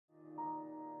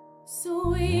So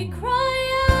we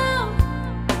cry out,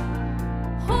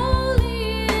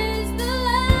 holy is the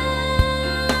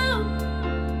Lamb,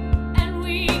 and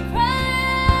we cry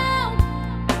out,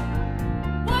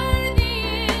 worthy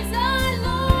is our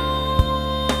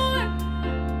Lord,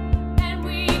 and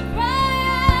we cry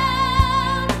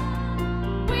out,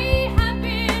 we have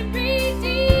been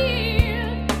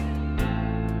redeemed.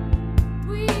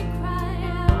 We cry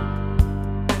out,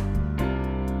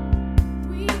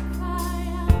 we cry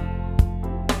out.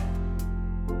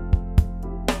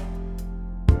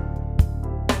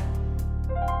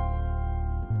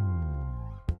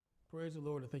 Praise the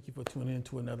Lord, and thank you for tuning in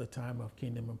to another time of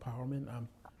Kingdom Empowerment. I'm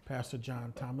Pastor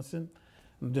John Thomason.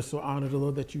 I'm just so honored,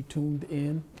 Lord, that you tuned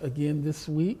in again this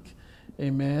week.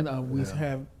 Amen. We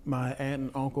have my aunt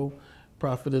and uncle,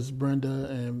 Prophetess Brenda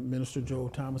and Minister Joel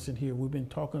Thomason here. We've been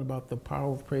talking about the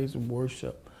power of praise and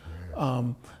worship.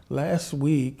 Last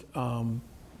week,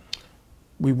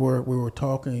 we were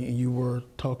talking, and you were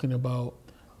talking about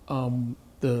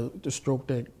the stroke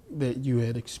that you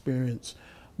had experienced.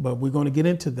 But we're going to get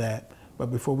into that. But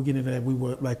before we get into that, we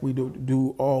would, like we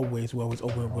do always, we always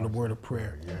open up with a word of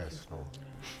prayer. Yes, Lord.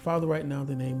 Father, right now, in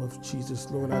the name of Jesus,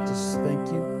 Lord, I just thank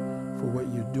you for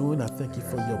what you're doing. I thank you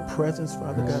for your presence,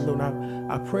 Father God. Lord,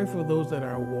 I pray for those that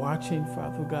are watching,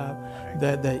 Father God,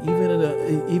 that even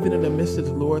in the midst of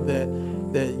the Lord, that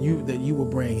you will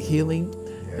bring healing,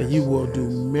 that you will do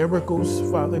miracles,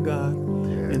 Father God,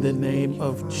 in the name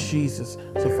of Jesus.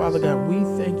 So, Father God, we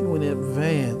thank you in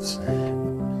advance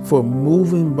for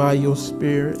moving by your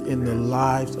Spirit in the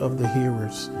lives of the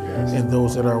hearers and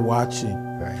those that are watching.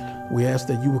 We ask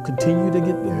that you will continue to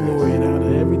get the glory out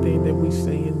of everything that we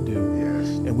say and do.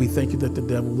 And we thank you that the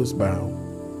devil is bound.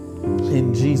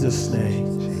 In Jesus'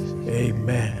 name,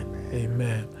 amen.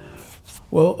 Amen.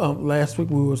 Well, last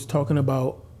week we was talking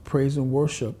about praise and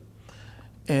worship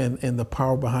and the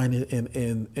power behind it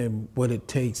and what it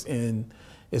takes. And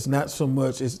it's not so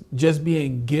much, it's just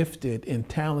being gifted and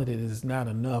talented is not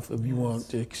enough if you want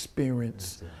to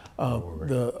experience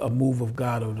a move of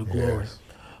God or the glory.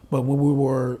 But when we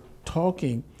were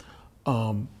talking,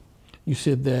 you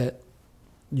said that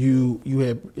you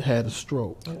had a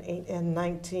stroke. In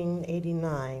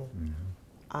 1989,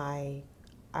 I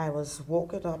was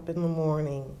woken up in the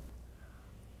morning,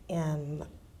 and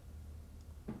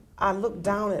I looked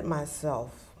down at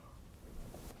myself,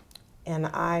 and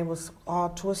I was all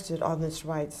twisted on this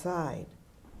right side.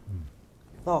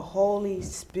 The Holy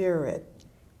Spirit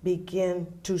began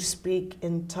to speak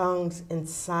in tongues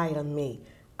inside of me.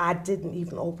 I didn't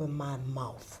even open my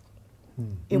mouth.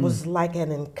 It was like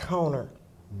an encounter.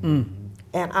 And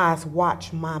I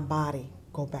watched my body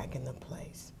go back into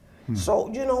place.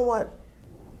 So you know what?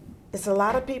 It's a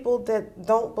lot of people that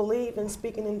don't believe in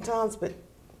speaking in tongues, but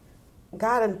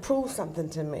God improved something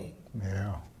to me.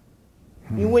 Yeah.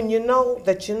 When you know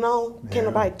that you know, can't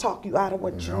nobody talk you out of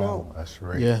what you know. That's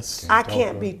right. Yes. I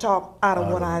can't be talked out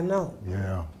of what I know.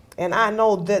 Yeah. And I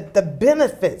know that the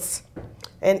benefits,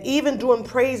 and even doing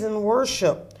praise and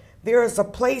worship, there is a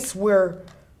place where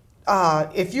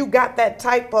if you got that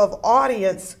type of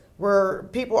audience where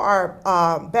people are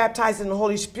baptized in the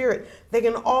Holy Spirit, they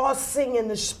can all sing in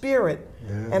the Spirit.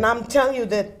 And I'm telling you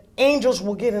that angels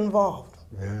will get involved.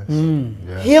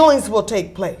 Yes. Healings will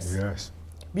take place. Yes.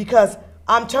 Because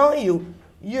I'm telling you,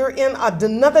 you're in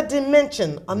another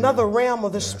dimension, another realm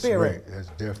of the Spirit. Right. That's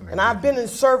definitely. And I've been in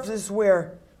services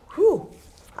where,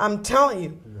 I'm telling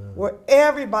you, where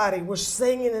everybody was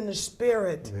singing in the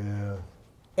Spirit. Yeah.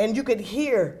 And you could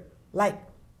hear like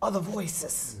other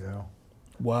voices. Yeah.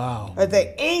 Wow.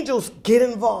 The angels get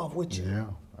involved with you. Yeah.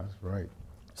 That's right.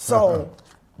 So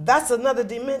that's another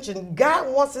dimension. God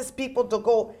wants his people to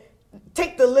go,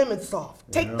 take the limits off.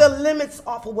 Take the limits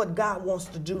off of what God wants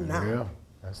to do now. Yeah.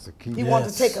 That's the key. He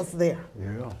wants to take us there.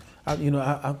 Yeah. I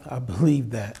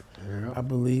believe that. Yeah. I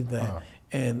believe that.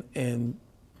 And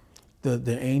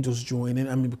the angels join in.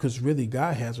 I mean, because really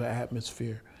God has an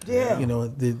atmosphere. Yeah. You know,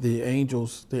 the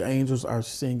angels are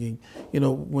singing. You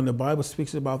know, when the Bible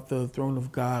speaks about the throne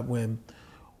of God, when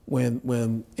in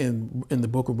the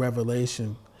book of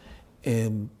Revelation,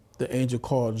 and the angel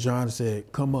called John and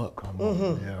said, "Come up." Come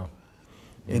on. Yeah.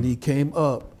 And he came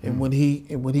up, and when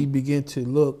he began to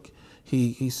look,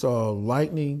 he saw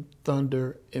lightning,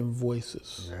 thunder, and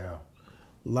voices. Yeah.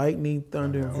 Lightning,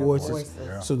 thunder, and voices.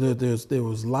 Yeah. So there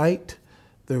was light,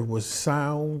 there was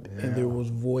sound, and there was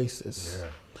voices. Yeah.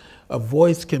 A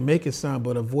voice can make a sound,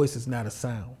 but a voice is not a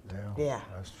sound. Yeah.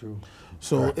 That's true.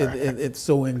 So it's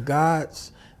so in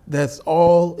God's, that's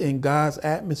all in God's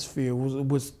atmosphere,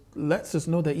 was lets us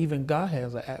know that even God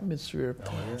has an atmosphere.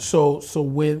 So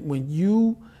when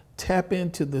you tap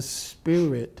into the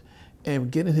Spirit,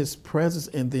 and get in His presence,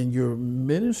 and then you're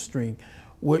ministering.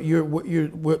 What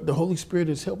the Holy Spirit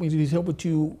is helping you. He's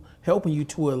helping you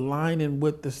to align in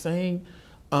with the same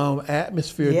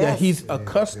atmosphere that Yes. He's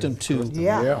accustomed to.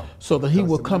 Yeah. So that He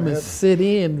will come and sit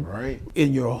in Right.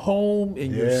 in your home,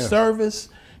 in your Yes. service,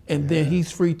 and then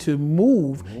He's free to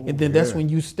move. And then that's yeah. when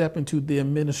you step into the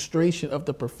administration of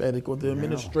the prophetic, or the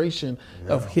administration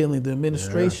of healing, the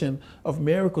administration of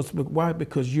miracles. But why?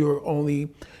 Because you're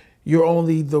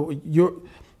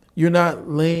not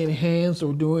laying hands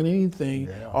or doing anything.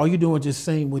 Yeah. All you're doing is just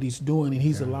saying what He's doing, and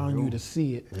He's allowing you to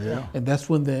see it. Yeah. And that's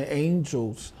when the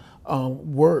angels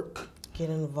work. Get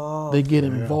involved. They get Yeah.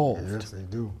 involved. Yes, they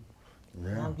do. I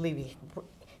Yeah. believe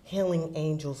healing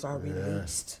angels are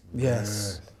released.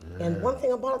 Yes. And one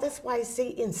thing about it, that's why I say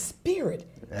in spirit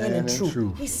and in And in truth.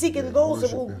 truth. He's seeking Yeah, those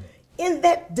that will, worshiping. in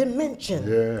that dimension,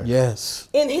 Yeah. Yes.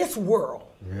 in His world.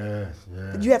 Yes.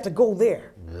 Yes. You have to go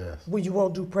there Yes. when you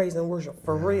want to do praise and worship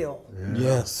for real.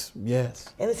 Yes. Yes.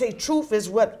 And they say truth is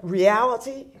what?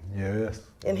 Reality, Yes.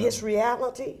 in His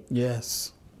reality.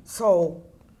 Yes. So,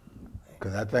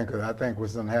 Because I think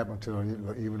what's going to happen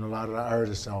to even a lot of the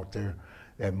artists out there,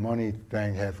 that money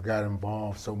thing has got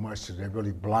involved so much that they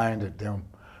really blinded them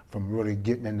from really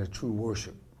getting into true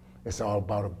worship. It's all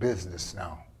about a business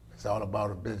now. It's all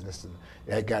about a business, and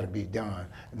that got to be done.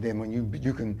 And then when you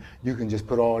can just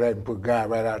put all that and put God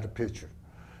right out of the picture.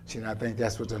 See, and I think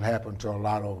that's what's going to happen to a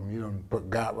lot of them. You don't put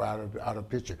God right out of the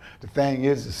picture. The thing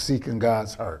is seeking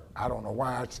God's heart. I don't know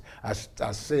why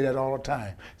I say that all the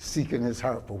time. Seeking His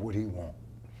heart for what He wants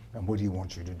and what He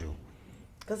wants you to do.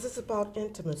 because it's about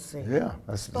intimacy. Yeah,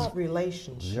 It's about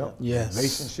relationship. Yep. Yes.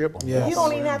 Relationship. Yes. You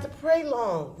don't even have to pray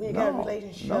long when you got a No,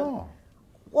 relationship. No.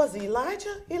 Was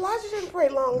Elijah? Elijah didn't pray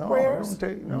long No, prayers. it don't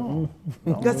take, no.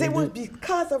 Because it was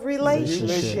because of relationship.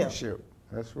 Relationship.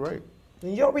 That's right.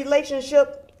 In your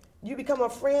relationship, you become a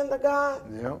friend of God.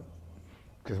 Yeah.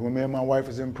 Because when me and my wife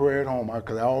is in prayer at home,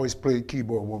 because I always play the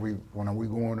keyboard when we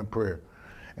go into prayer,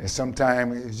 and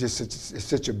sometimes it's just it's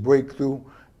such a breakthrough.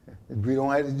 We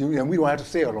don't have to do, and we don't have to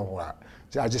say a whole lot.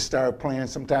 So I just start playing.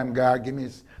 Sometimes God give me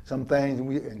some things,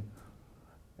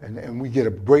 and we get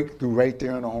a breakthrough right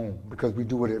there in the home because we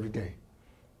do it every day.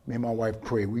 Me and my wife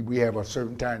pray. We have a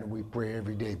certain time that we pray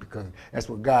every day because that's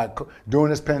what God,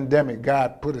 during this pandemic,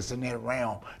 God put us in that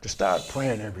realm to start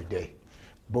praying every day.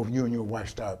 Both you and your wife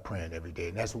start praying every day,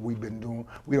 and that's what we've been doing.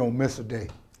 We don't miss a day.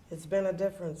 It's been a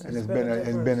difference. And it's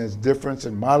been a difference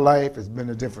in my life. It's been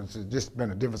a difference. It's just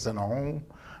been a difference in our home.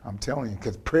 I'm telling you,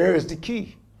 because prayer is the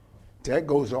key. That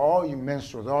goes to all you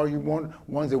minstrels, all you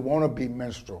ones that want to be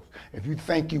minstrels. If you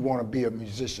think you want to be a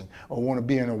musician or want to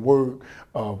be in a word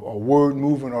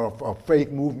movement or a faith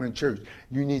movement in church,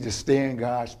 you need to stay in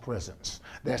God's presence.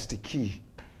 That's the key.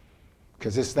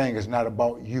 Because this thing is not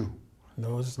about you.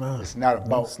 No, it's not. It's not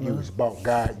about you. It's about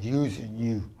God using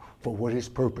you for what His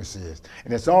purpose is.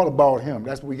 And it's all about Him.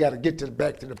 That's what we got to get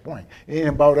back to the point. It ain't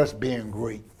about us being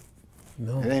great.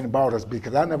 No. It ain't about us,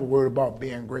 because I never worried about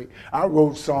being great. I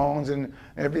wrote songs and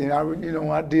everything.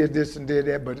 I did this and did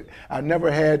that, but I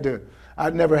never had the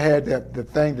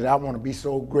thing that I want to be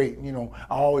so great. I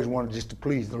always wanted just to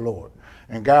please the Lord.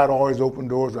 And God always opened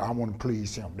doors. I want to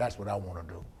please Him. That's what I want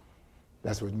to do.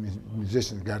 That's what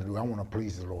musicians got to do. I want to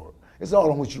please the Lord. It's all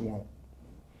on what you want.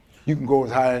 You can go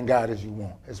as high in God as you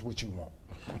want. It's what you want.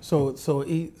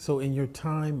 So in your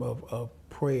time of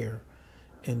prayer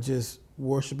and just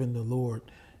worshiping the Lord,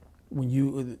 when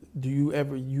you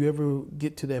ever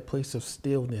get to that place of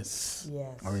stillness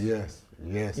Yes. Oh yes,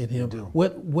 in you Him? do.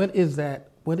 What is that?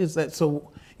 What is that?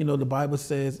 So the Bible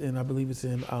says, and I believe it's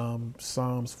in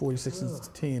Psalms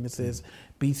 46:10. It says,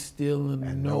 "Be still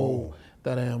and know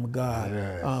that I am God."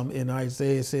 Yes. In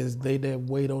Isaiah it says, "They that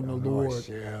wait on the Lord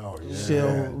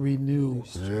shall renew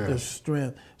their Yes.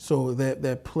 strength." So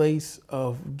that place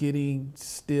of getting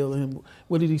still. And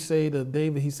what did He say to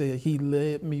David? He said, "He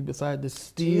led me beside the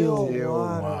still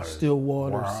waters."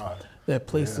 Wow. That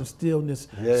place of stillness.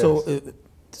 Yes.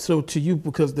 So to you,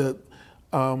 because the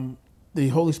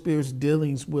Holy Spirit's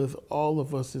dealings with all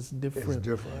of us is different. It's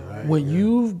different, right? When Yeah.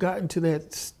 you've gotten to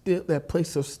that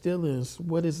place of stillness,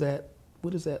 what is that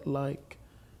like?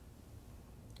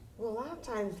 Well, a lot of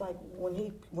times, like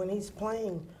when he's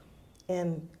playing,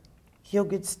 and he'll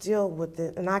get still with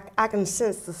it, and I can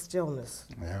sense the stillness,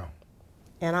 Yeah.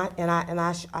 and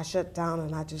I shut down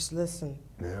and I just listen.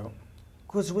 Yeah.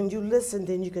 Because when you listen,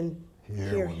 then you can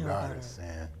hear what him God better. is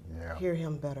saying. Yeah. Hear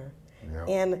him better.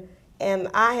 Yeah. And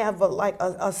I have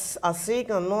a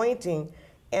seeking anointing,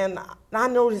 and I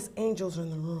notice angels in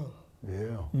the room.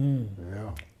 Yeah.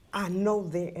 Yeah. I know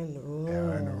they're in the room.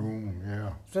 Yeah, in the room,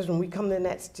 yeah. Especially when we come in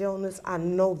that stillness, I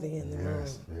know they're in the room.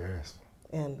 Yes, yes.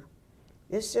 And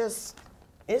it's just,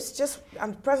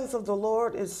 and the presence of the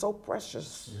Lord is so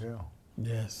precious. Yeah.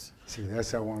 Yes. See,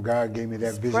 that's how when God gave me that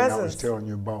His vision I was presence. telling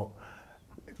you about.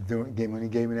 When he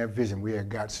gave me that vision, we had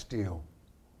got still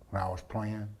when I was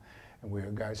playing, and we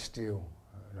had got still.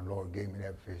 And the Lord gave me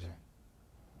that vision.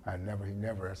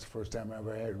 That's the first time I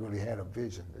ever really had a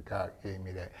vision that God gave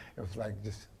me that. It was like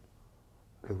just,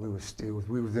 because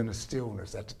we was in a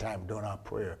stillness at the time during our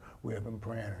prayer. We had been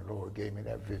praying, and the Lord gave me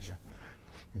that vision.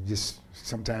 And just,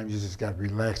 sometimes you just got to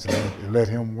relax and let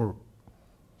him work.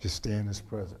 Just stay in his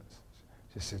presence.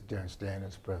 Just sit there and stay in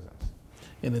his presence.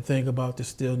 And the thing about the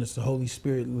stillness, the Holy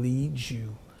Spirit leads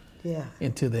you Yeah.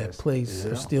 into that Yes. place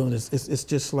Yeah. of stillness. It's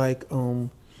just like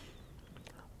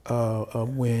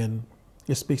when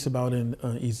it speaks about in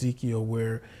Ezekiel,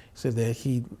 where it says that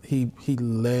he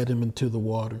led him into the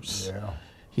waters. Yeah.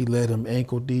 He led him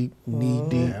ankle deep, knee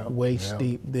deep, Yeah, waist yeah.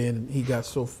 deep. Then he got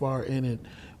so far in it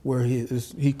where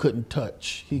he couldn't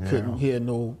touch. He couldn't. He had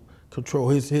no control.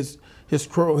 Him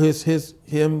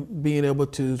being able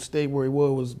to stay where he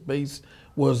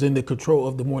was in the control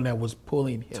of the one that was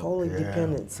pulling him. Totally Yeah,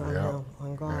 dependence on yeah, him,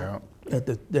 on God. Yeah.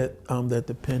 That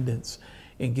dependence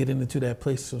and getting into that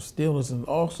place of stillness. And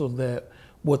also that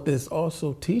what this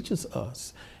also teaches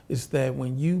us is that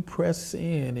when you press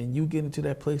in and you get into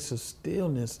that place of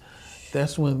stillness,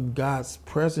 that's when God's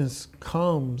presence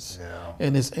comes Yeah.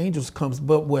 and his angels comes.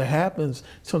 But what happens,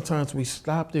 sometimes we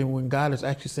stop there when God is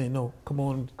actually saying, no, come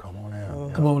on, Come on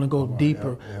out. come on and go Come on,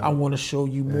 deeper. yeah, yeah. I want to show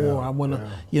you more. Yeah, I want to,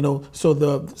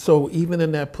 yeah. so even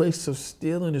in that place of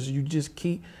stillness, you just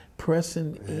keep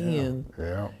pressing in.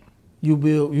 Yeah.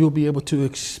 You'll be able to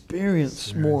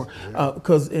experience more. yeah.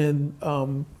 Because when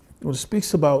it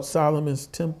speaks about Solomon's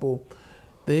temple,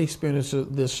 they experienced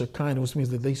the Shekinah, which means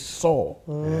that they saw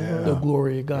the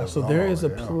glory of God. The so there is a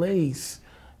Lord, yeah. place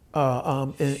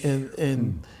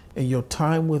in your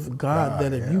time with God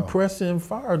that if you yeah. press in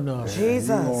far enough, Jesus.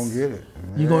 You're going to get it.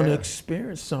 you're going to Yeah.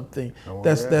 experience something. Oh,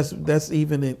 that's yeah. that's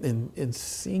even in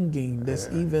singing. That's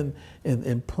even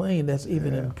in playing. That's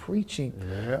even in preaching.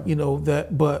 Yeah. You know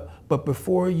that. But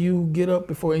before you get up,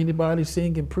 before anybody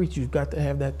sing and preach, you've got to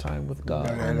have that time with God.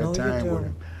 Gotta I have know that you time do. with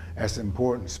him. That's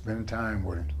important. Spend time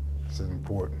with him. It's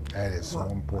important. That is so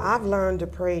important. I've learned to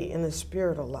pray in the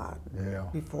Spirit a lot Yeah.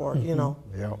 before, you know,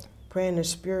 Yeah. pray in the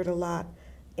Spirit a lot.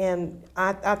 And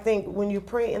I think when you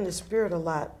pray in the Spirit a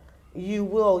lot,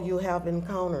 you'll have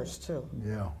encounters too.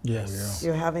 Yeah. Yes.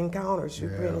 You'll have encounters. You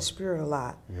pray in Yeah. the Spirit a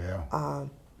lot. Yeah.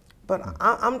 But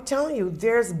I'm telling you,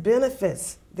 there's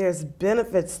benefits. There's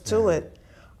benefits to it.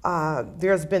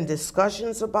 There's been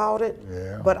discussions about it.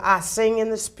 Yeah. But I sing in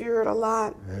the Spirit a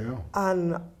lot, Yeah.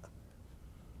 and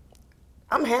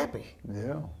I'm happy.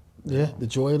 Yeah. Yeah, the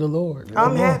joy of the Lord.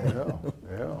 I'm happy Yeah.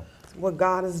 Yeah. what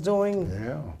God is doing.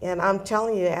 Yeah. And I'm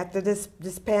telling you, after this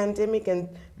pandemic and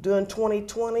during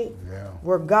 2020, Yeah.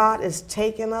 where God is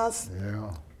taking us,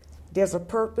 Yeah. there's a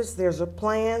purpose, there's a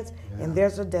plan, and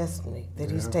there's a destiny that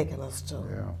He's Yeah. taking us to.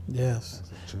 Yeah. Yes.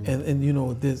 True. And you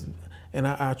know this, and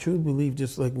I truly believe,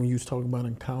 just like when you was talking about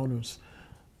encounters,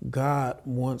 God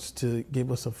wants to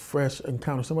give us a fresh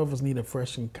encounter. Some of us need a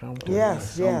fresh encounter.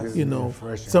 Yes, Some yes. of You Need a know,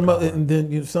 fresh some of encounter. and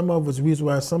then some of us, reason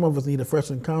why some of us need a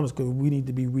fresh encounters because we need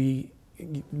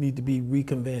to be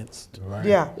reconvinced. Right.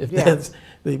 Yeah, If yeah. that's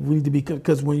we need to be,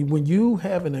 because when you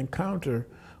have an encounter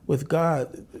with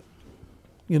God,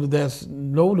 you know, that's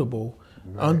notable,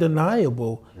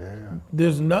 undeniable. Yeah.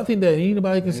 There's nothing that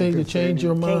anybody can say can to change say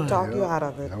your you mind. Can't talk you out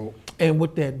of it. Nope. And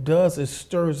what that does is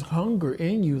stirs hunger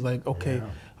in you. Like, okay, Yeah.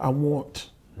 I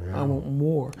want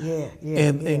more. Yeah, yeah,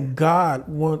 And yeah. and God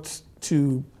wants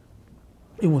to.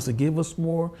 He wants to give us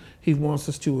more. He wants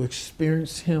us to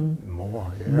experience Him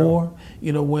More. Yeah. more.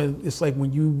 You know, when it's like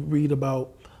when you read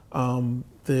about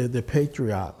the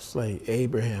patriarchs like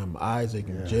Abraham, Isaac,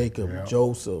 and Jacob, yeah.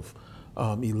 Joseph,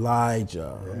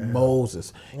 Elijah,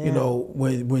 Moses. You Yeah. know,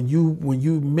 when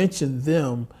you mention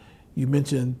them, you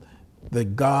mention the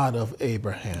God of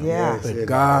Abraham, Yeah. Yes, the yeah,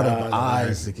 God the of God of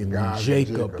Isaac, and God of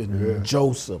Jacob, Jacob, and yeah.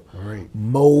 Joseph, Right.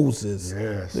 Moses,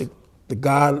 Yes. the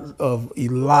God of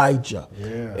Elijah,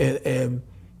 Yeah. and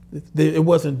it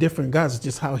wasn't different gods. It's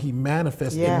just how He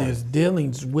manifested Yeah. in His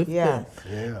dealings with them,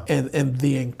 Yeah. and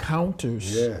the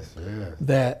encounters Yes. Yes.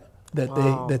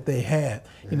 Wow. that they had.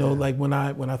 You know, like when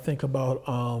I think about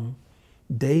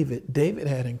David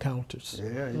had encounters.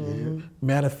 Yeah. He did.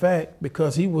 Matter of fact,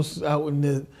 because he was out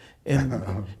in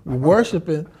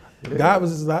worshiping, God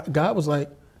was like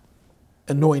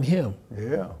anointing him.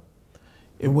 Yeah.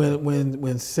 And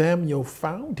when Samuel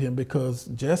found him, because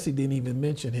Jesse didn't even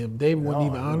mention him, David wasn't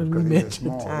even honored to be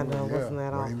mentioned. I know, wasn't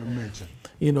that Wasn't all? even mentioned.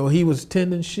 You know, he was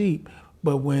tending sheep,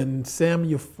 But when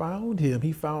Samuel found him,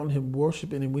 he found him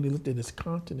worshiping, and when he looked at his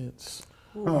countenance,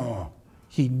 Oh,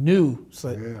 he knew.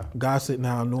 So Yeah. God said,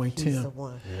 "Now anoint He's him." the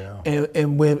one. yeah.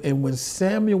 And when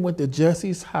Samuel went to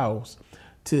Jesse's house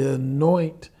to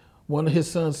anoint one of his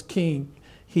sons king,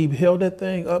 he held that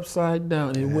thing upside down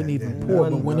and it wouldn't even didn't pour.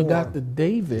 even But when it got pour. to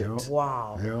David, Yeah.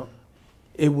 Wow. Yeah.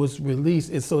 it was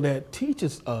released. And so that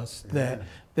teaches us that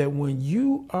when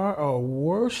you are a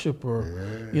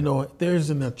worshiper, you know, there's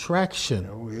an attraction.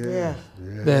 Oh, Yeah. yeah.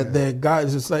 Yeah. That God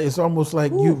is just like, it's almost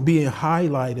like you being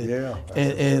highlighted. Yeah,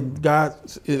 And God,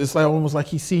 it's like almost like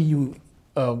he see you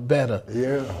better.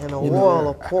 Yeah. And a oil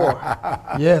of pour.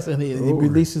 Yes, and he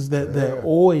releases that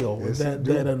oil, Yes, he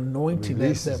do. that anointing,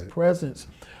 Releases that it. presence.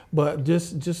 But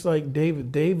just like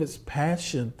David's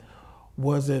passion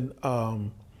wasn't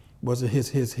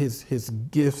his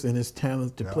gifts and his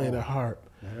talents to play the harp.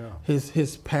 Yeah.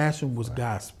 His passion was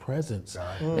God's presence,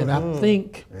 God. and I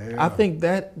think Yeah.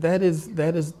 that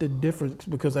is the difference,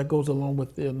 because that goes along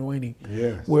with the anointing.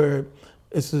 Yes. Where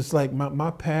it's just like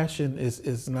my passion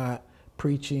is not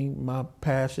preaching. My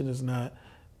passion is not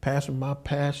passion. My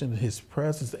passion is His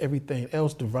presence. Everything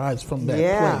else derives from that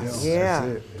Yeah. place. Yeah.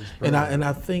 That's it. It's And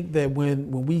I think that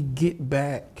when we get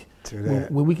back To when,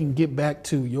 that. when we can get back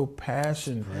to your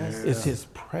passion is His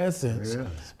presence, Yeah,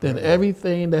 then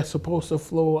everything that's supposed to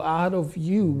flow out of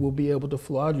you will be able to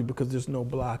flow out of you, because there's no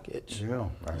blockage. Yeah,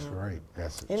 that's right.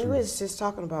 That's the And we truth. was just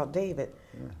talking about David.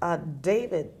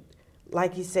 David,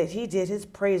 like he said, he did his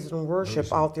praise and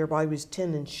worship out there while he was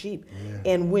tending sheep.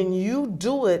 Yeah. And when you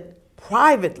do it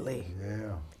privately,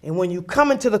 Yeah, and when you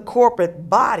come into the corporate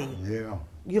body, yeah.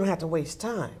 you don't have to waste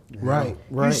time. Right,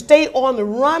 You right. stay on the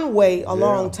runway a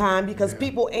long Yeah. time because Yeah.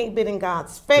 people ain't been in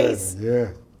God's face. Yeah.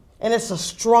 And it's a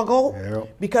struggle Yeah.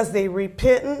 because they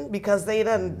repenting, because they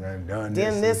done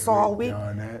Done this all week.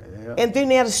 Done that, yeah. And then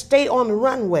they have to stay on the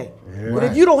runway. Yeah. But if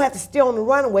Right. you don't have to stay on the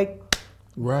runway,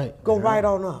 Right. go right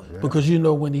on up. Because you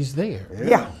know when He's there.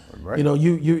 Yeah. Right. You know,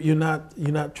 you're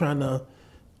not trying to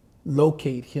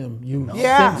locate Him. You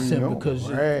Yeah. sense Him You know, because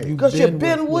right. You've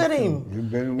been with him. You've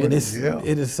been with And him.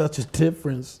 it is such a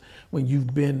difference when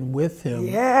you've been with Him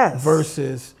Yes.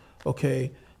 versus,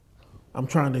 okay, I'm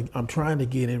trying to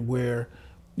get in where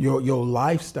your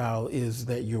lifestyle is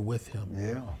that you're with Him.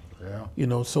 Yeah, yeah. You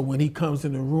know, so when He comes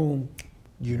in the room,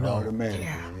 you know, Automatically,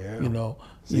 yeah. you know,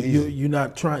 It's easy. you're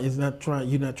not trying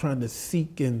to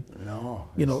seek and, No.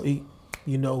 you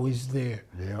know, He's there.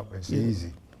 Yep, it's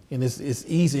easy. And it's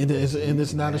easy, and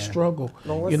it's not a struggle.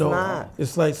 No, you it's know, not.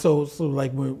 It's like so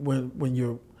like when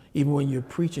you're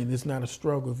preaching, it's not a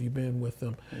struggle if you've been with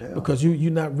them, because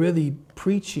you're not really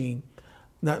preaching,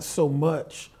 not so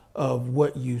much of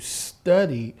what you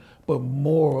studied, but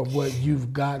more of what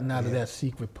you've gotten out of that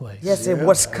secret place. Yes, and Yeah,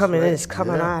 what's that's coming in right. is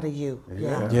coming Yeah. out of you.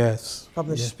 Yeah. Yes. From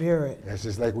the Spirit. That's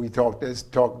just like we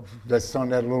that sung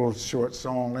that little short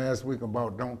song last week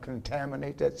about don't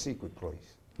contaminate that secret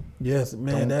place. Yes,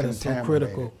 man, Don't that is so contaminate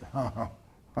critical.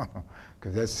 it.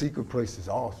 Because that secret place is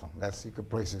awesome. That secret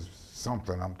place is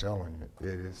something, I'm telling you.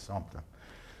 It is something.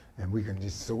 And we can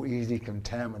just so easily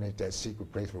contaminate that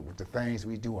secret place with the things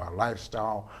we do, our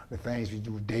lifestyle, the things we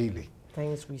do daily.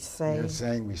 Things we You know say. what I'm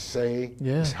saying? We say,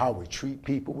 Yeah. it's how we treat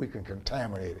people, we can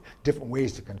contaminate it. Different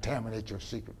ways to contaminate your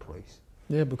secret place.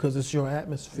 Yeah, because it's your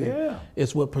atmosphere. Yeah.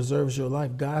 It's what preserves your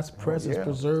life. God's presence yeah.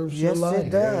 preserves Yes, your life. it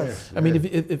does. Yes, I mean,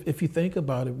 yes. if you think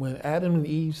about it, when Adam and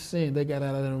Eve sinned, they got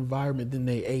out of that environment, then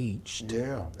they aged.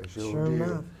 Yeah, they sure, Sure did.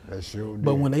 enough. They sure did.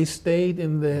 But when they stayed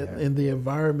in the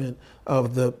environment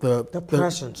of the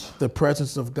presence. the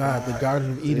presence of God, the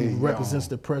Garden of Eden There you represents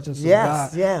go. the presence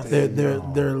Yes, of God. yes.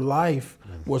 Their life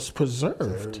was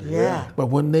preserved. Yeah. But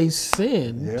when they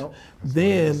sinned, Yep, that's what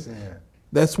then they said.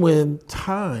 that's when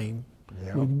time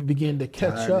Yep. would begin to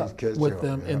catch Time up is catch with up,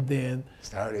 them, yeah. and then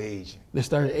Start aging. they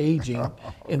started aging,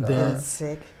 and then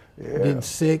Sick. getting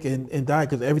sick and died,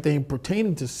 because everything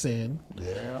pertaining to sin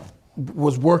Yeah.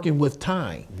 was working with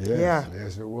time. Yes, Yeah.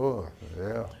 yes it was.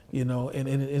 Yeah. You know, and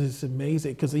it's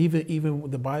amazing, because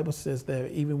even the Bible says that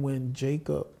even when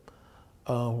Jacob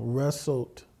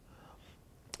wrestled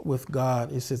with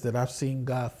God, it says that I've seen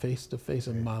God face to face,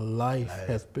 and my life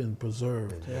has been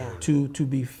preserved. Yeah. To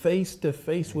be face to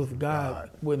face with God,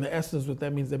 when the essence what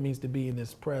that means to be in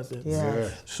His presence. Yeah.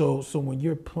 Yes. So when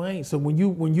you're playing, so when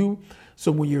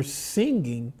you're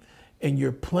singing and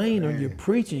you're playing or you're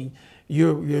preaching,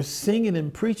 you're singing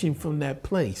and preaching from that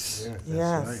place. Yes.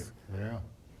 Yes. That's right. Yeah.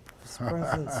 His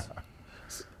presence.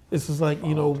 It's just like,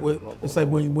 you know, it's like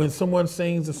when someone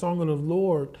sings the song of the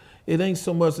Lord, it ain't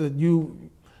so much that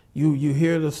you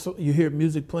hear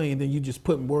music playing, then you just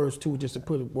putting words to it just to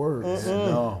put words.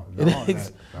 No,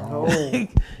 It's- no.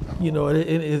 You know,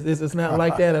 it's not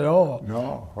like that at all.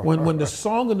 No. When the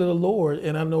song of the Lord,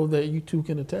 and I know that you two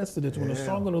can attest to this, when the Yeah.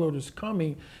 song of the Lord is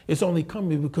coming, it's only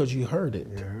coming because you heard it.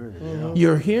 Yeah.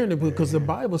 You're hearing it because the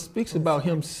Bible speaks about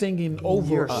him singing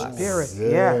over Your us. spirit,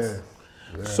 yes.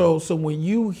 So when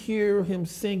you hear him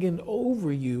singing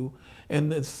over you, and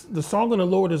the song of the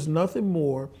Lord is nothing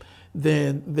more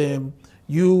than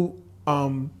you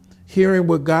hearing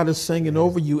what God is singing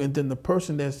over you, and then the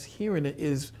person that's hearing it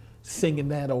is singing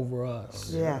that over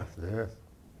us. Yeah. Yes.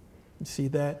 You see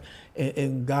that?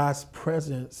 And God's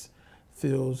presence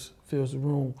fills the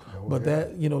room. Oh, But yeah.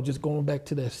 that, you know, just going back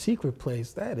to that secret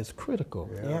place, that is critical.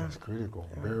 Yeah, Yeah. it's critical.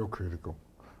 Very critical.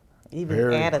 Even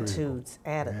Very attitudes,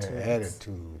 Yeah, attitudes. Yes.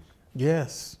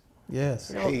 attitudes.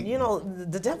 Yes. You know,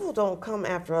 the devil don't come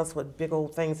after us with big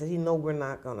old things that he know we're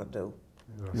not gonna do.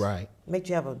 Right. Make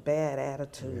you have a bad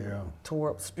attitude Yeah.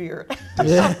 toward spirit.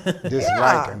 Yeah.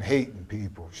 Disliking, hating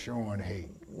people, showing hate,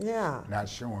 Yeah. not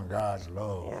showing God's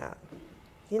love. Yeah.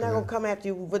 He's not gonna come after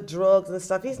you with drugs and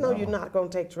stuff. He's know you're not gonna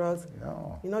take drugs.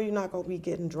 No. You know you're not gonna be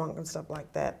getting drunk and stuff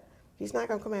like that. He's not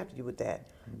gonna come after you with that.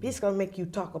 He's gonna make you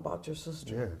talk about your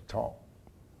sister. Yeah, talk,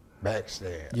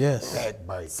 backstab, Yes.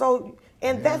 backbite. So,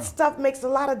 and Yeah. that stuff makes a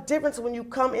lot of difference when you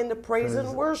come into praise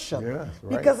and worship. yeah,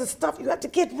 right. Because it's stuff you have to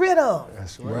get rid of.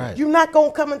 That's Right. right. You're not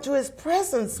gonna come into his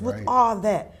presence with Right. all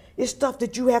that. It's stuff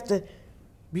that you have to,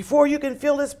 before you can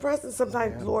feel his presence,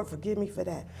 sometimes, Lord, forgive me for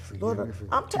that. Forgive Lord, me for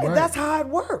I'm telling you, Right. that's how it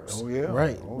works. Oh yeah.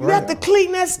 Right. Oh, You have to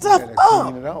clean that You stuff gotta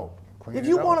up. Clean it out. Clean If it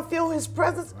you out. want to feel his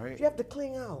presence, Right. you have to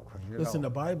clean out. Clean it Listen, the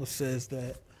out. Bible says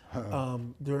that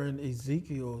during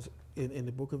Ezekiel's, in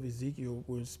the book of Ezekiel,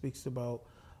 where it speaks about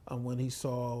when he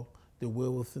saw the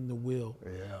will within the will, Yeah.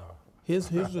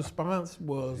 his response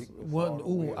was, Ezekiel saw the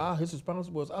will. his response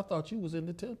was, I thought you was in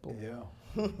the temple. Yeah.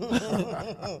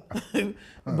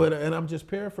 But and I'm just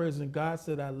paraphrasing. God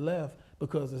said I left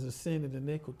because it's a sin and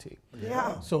iniquity.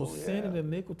 Yeah. So sin and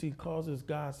iniquity causes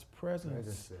God's presence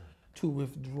Presence. to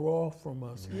withdraw from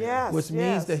us. Yes, Which means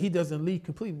yes. that he doesn't leave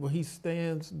completely, but he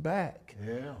stands back.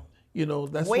 Yeah. You know,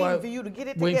 that's Waiting why for you to get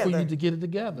it waiting for together. you to get it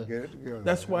together. Get it together.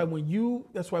 That's why when you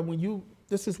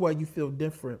this is why you feel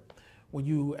different when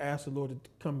you ask the Lord to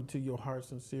come into your heart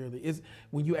sincerely. Is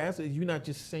when you ask it, you're not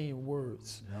just saying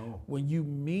words. No. When you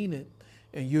mean it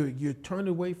and you're turned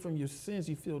away from your sins,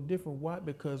 you feel different. Why?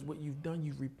 Because what you've done,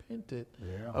 you've repented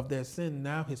Yeah. of that sin.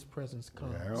 Now his presence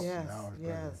comes. Yeah. Yes, Now it's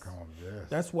yes. comes. Yes.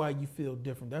 That's why you feel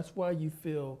different. That's why you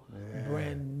feel Yeah.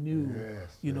 brand new.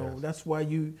 Yes, You know, yes. that's why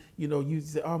you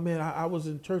say, oh man, I was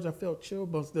in church, I felt chill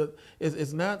bumps.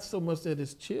 It's not so much that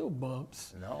it's chill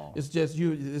bumps. No. It's just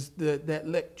it's that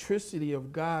electricity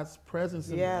of God's presence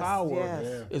and Yes, power yes.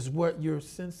 Yeah. is what you're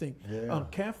sensing. Yeah.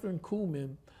 Catherine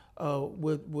Kuhlman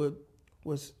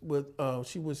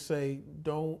she would say,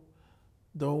 don't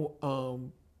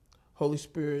Holy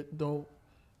Spirit, don't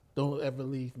ever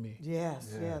leave me.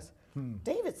 Yes, yes.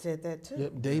 David said that too.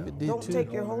 Yep, David did Don't too.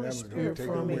 take your Don't Holy ever- Spirit don't take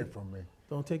it from me. away from me.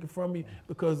 Don't take it from me,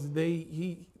 because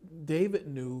David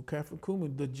knew, Catherine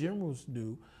Kuhlman, the generals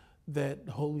knew that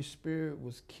the Holy Spirit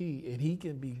was key, and he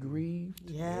can be grieved.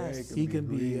 Yes. Yeah, He can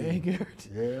be grieved. angered.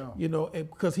 Yeah. You know, and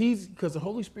because the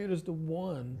Holy Spirit is the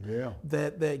one Yeah.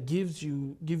 that gives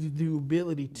you the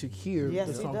ability to hear Yes,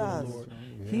 the he song does. of the Lord.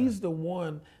 Yeah. He's the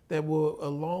one that will,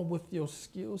 along with your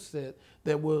skill set,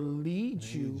 that will lead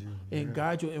you and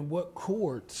guide you in what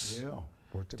chords Yeah.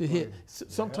 What to hit.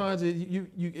 Sometimes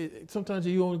sometimes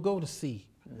you only go to C.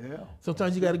 Yeah.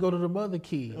 Sometimes you got to go to the mother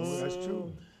keys. Oh, that's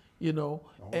true. You know,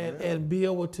 and be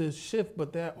able to shift.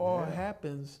 But that all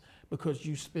happens because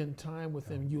you spend time with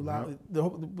him. You allow the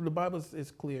Bible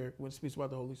is clear when it speaks about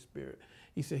the Holy Spirit.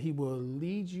 He said he will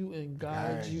lead you and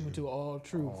guide you into all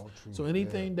truth. All truth, So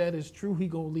anything that is true, he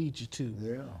gonna lead you to.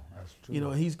 Yeah. That's true. You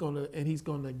know, he's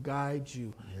gonna guide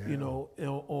you. You know,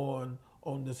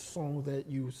 on the song that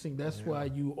you sing. That's why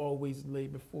you always lay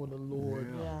before the Lord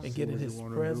Yeah. and See get in what you his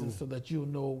wanna presence do. so that you'll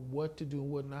know what to do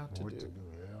and what not to What do. to do?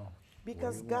 Yeah.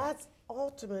 Because God's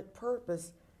ultimate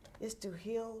purpose is to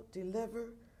heal,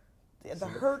 deliver the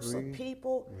hurts free. of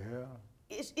people.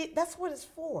 Yeah. That's what it's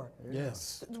for.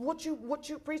 Yes. What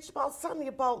you preached about Sunday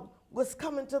about what's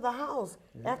coming to the house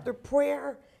after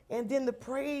prayer and then the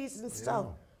praise and stuff.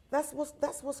 That's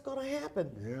what's going to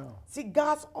happen. Yeah. See,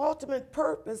 God's ultimate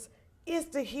purpose is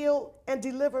to heal and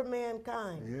deliver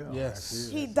mankind. Yeah. Yes. that's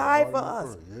it. He That's died all for you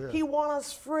us. pray. Yeah. He wants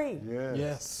us free. Yes.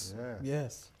 Yes. Yeah.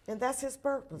 Yes. And that's his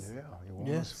purpose. Yeah. He wants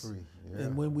Yes. us free. Yeah.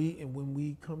 And when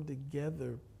we come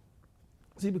together,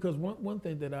 see, because one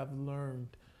thing that I've learned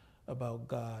about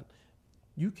God,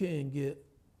 you can get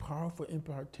powerful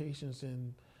impartations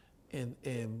and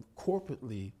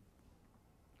corporately,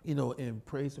 you know, in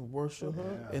praise and worship,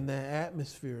 in that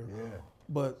atmosphere. Yeah.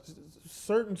 But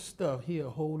certain stuff he'll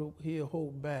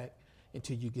hold back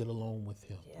until you get alone with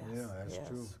him. Yes, Yeah, that's yes.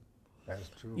 true. That's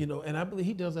true. You know, and I believe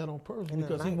he does that on purpose In the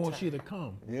because he wants nighttime. you to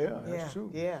come. Yeah, that's Yeah,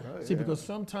 true. yeah. See, because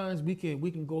sometimes we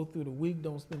can go through the week,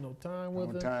 don't spend no time with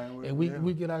No him, time with and him,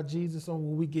 we get our Jesus on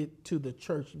when we get to the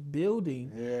church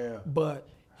building. Yeah. But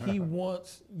he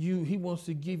wants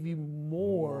to give you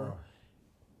more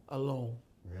alone,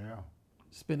 Yeah.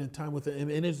 spending time with him,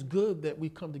 and it's good that we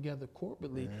come together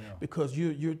corporately Yeah. because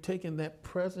you're taking that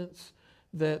presence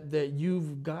that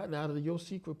you've gotten out of your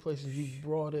secret places, you've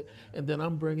brought it, and then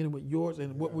I'm bringing it with yours,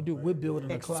 and what we do, we're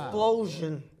building a cloud.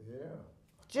 Explosion. Yeah.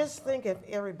 Just think if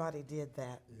everybody did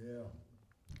that, Yeah.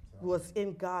 was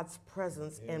in God's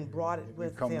presence and brought it We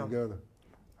with come them. together.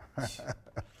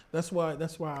 That's why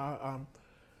I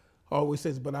always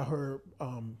says. But I heard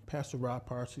Pastor Rob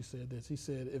Parsley said this. He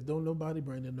said, "If don't nobody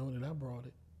bring it, know that I brought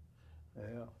it,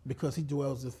 Yeah. because He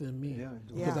dwells within me. Yeah, he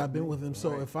Because dwells I've been in me. with Him.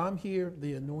 So Right. if I'm here,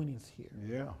 the anointing's here.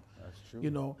 Yeah. That's true. You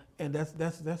know, and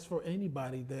that's for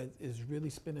anybody that is really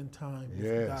spending time with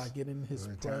Yes. God, getting in His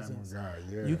Spending time with presence. God,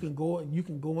 yeah. You can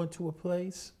go into a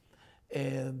place,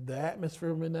 and the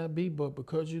atmosphere may not be, but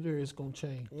because you're there, it's gonna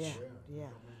change. Yeah, yeah.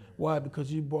 Why?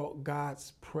 Because you brought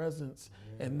God's presence,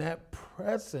 and that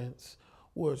presence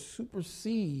will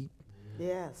supersede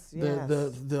Yes, yes.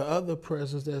 the other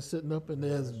presence that's sitting up and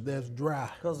that's dry.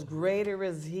 Because greater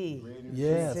is He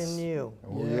Yes. that's in you.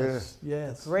 Oh, yes.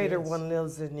 Yes. Greater yes. one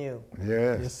lives in you.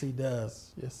 Yes. Yes, He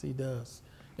does. Yes, He does.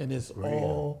 And it's Greater.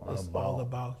 all All it's about. all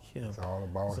about Him. It's all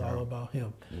about It's him. all about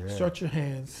Him. Yeah. Stretch your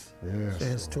hands. Yes,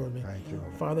 Hands Lord. toward me. Thank you.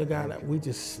 Father God, we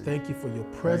just thank you for your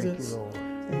presence. Thank you,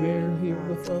 Lord. Being here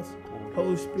with us.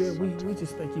 Holy Spirit, we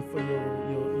just thank you for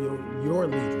your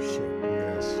leadership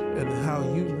Yes. and how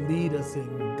you lead us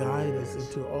and guide us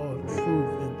into all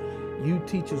truth, and you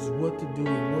teach us what to do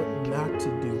and what not to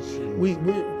do. We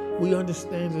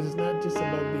understand that it's not just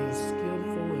about being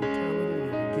skillful and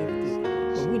talented and gifted,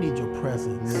 but we need your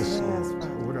presence. Yes, Yes, Lord.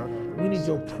 Father. We need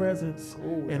your presence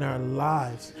in our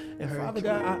lives. And Thank Father you.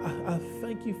 God, I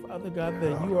thank you, Father God,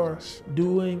 that you are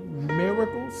doing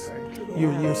miracles. Thank you,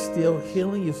 Lord. You're still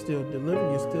healing, you're still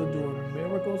delivering, you're still doing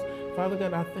miracles. Father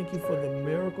God, I thank you for the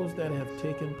miracles that have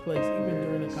taken place, even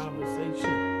during the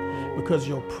conversation, because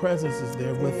your presence is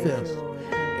there with Thank us. you, Lord.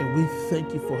 And we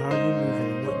thank you for how you're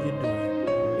moving and what you're doing.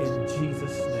 In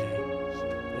Jesus' name,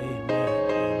 amen.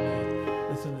 Amen.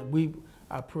 Listen,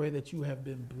 I pray that you have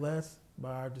been blessed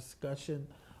by our discussion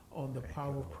on the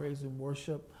power of praise and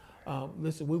worship.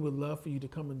 Listen, we would love for you to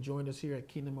come and join us here at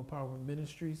Kingdom Empowerment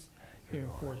Ministries here in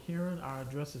Port Huron. Our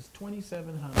address is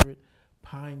 2700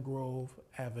 Pine Grove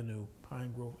Avenue.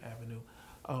 Pine Grove Avenue.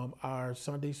 Our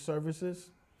Sunday services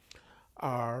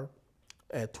are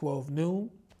at 12 noon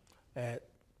at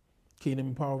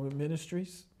Kingdom Empowerment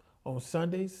Ministries on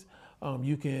Sundays.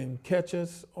 You can catch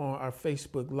us on our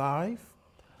Facebook Live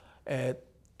at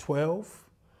 12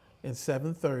 and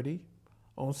 7:30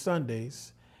 on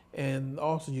Sundays. And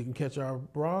also you can catch our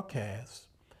broadcast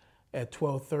at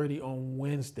 12:30 on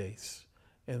Wednesdays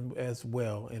and as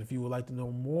well. And if you would like to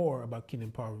know more about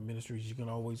Kingdom Empowerment Ministries, you can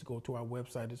always go to our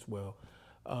website as well.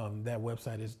 That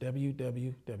website is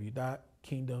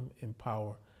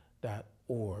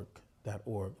www.kingdomempower.org.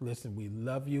 Listen, we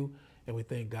love you and we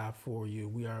thank God for you.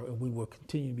 We will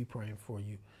continue to be praying for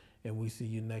you. And we see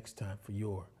you next time for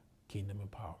your Kingdom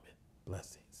Empowerment.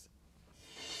 Blessings.